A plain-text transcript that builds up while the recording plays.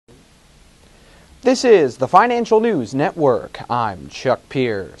This is the Financial News Network. I'm Chuck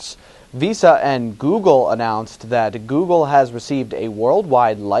Pierce. Visa and Google announced that Google has received a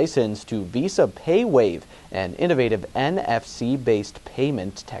worldwide license to Visa PayWave, an innovative NFC-based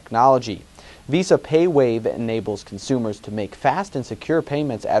payment technology. Visa PayWave enables consumers to make fast and secure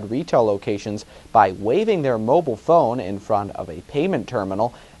payments at retail locations by waving their mobile phone in front of a payment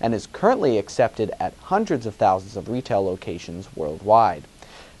terminal and is currently accepted at hundreds of thousands of retail locations worldwide.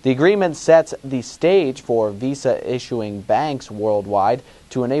 The agreement sets the stage for Visa issuing banks worldwide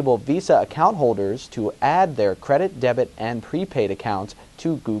to enable Visa account holders to add their credit, debit, and prepaid accounts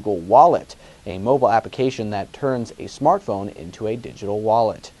to Google Wallet, a mobile application that turns a smartphone into a digital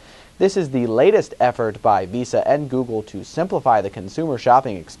wallet. This is the latest effort by Visa and Google to simplify the consumer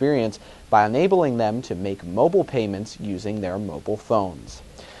shopping experience by enabling them to make mobile payments using their mobile phones.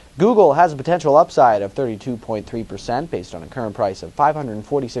 Google has a potential upside of 32.3% based on a current price of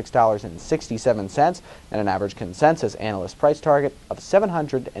 $546.67 and an average consensus analyst price target of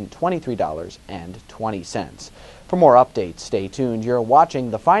 $723.20. For more updates, stay tuned. You're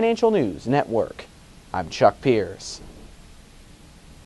watching the Financial News Network. I'm Chuck Pierce.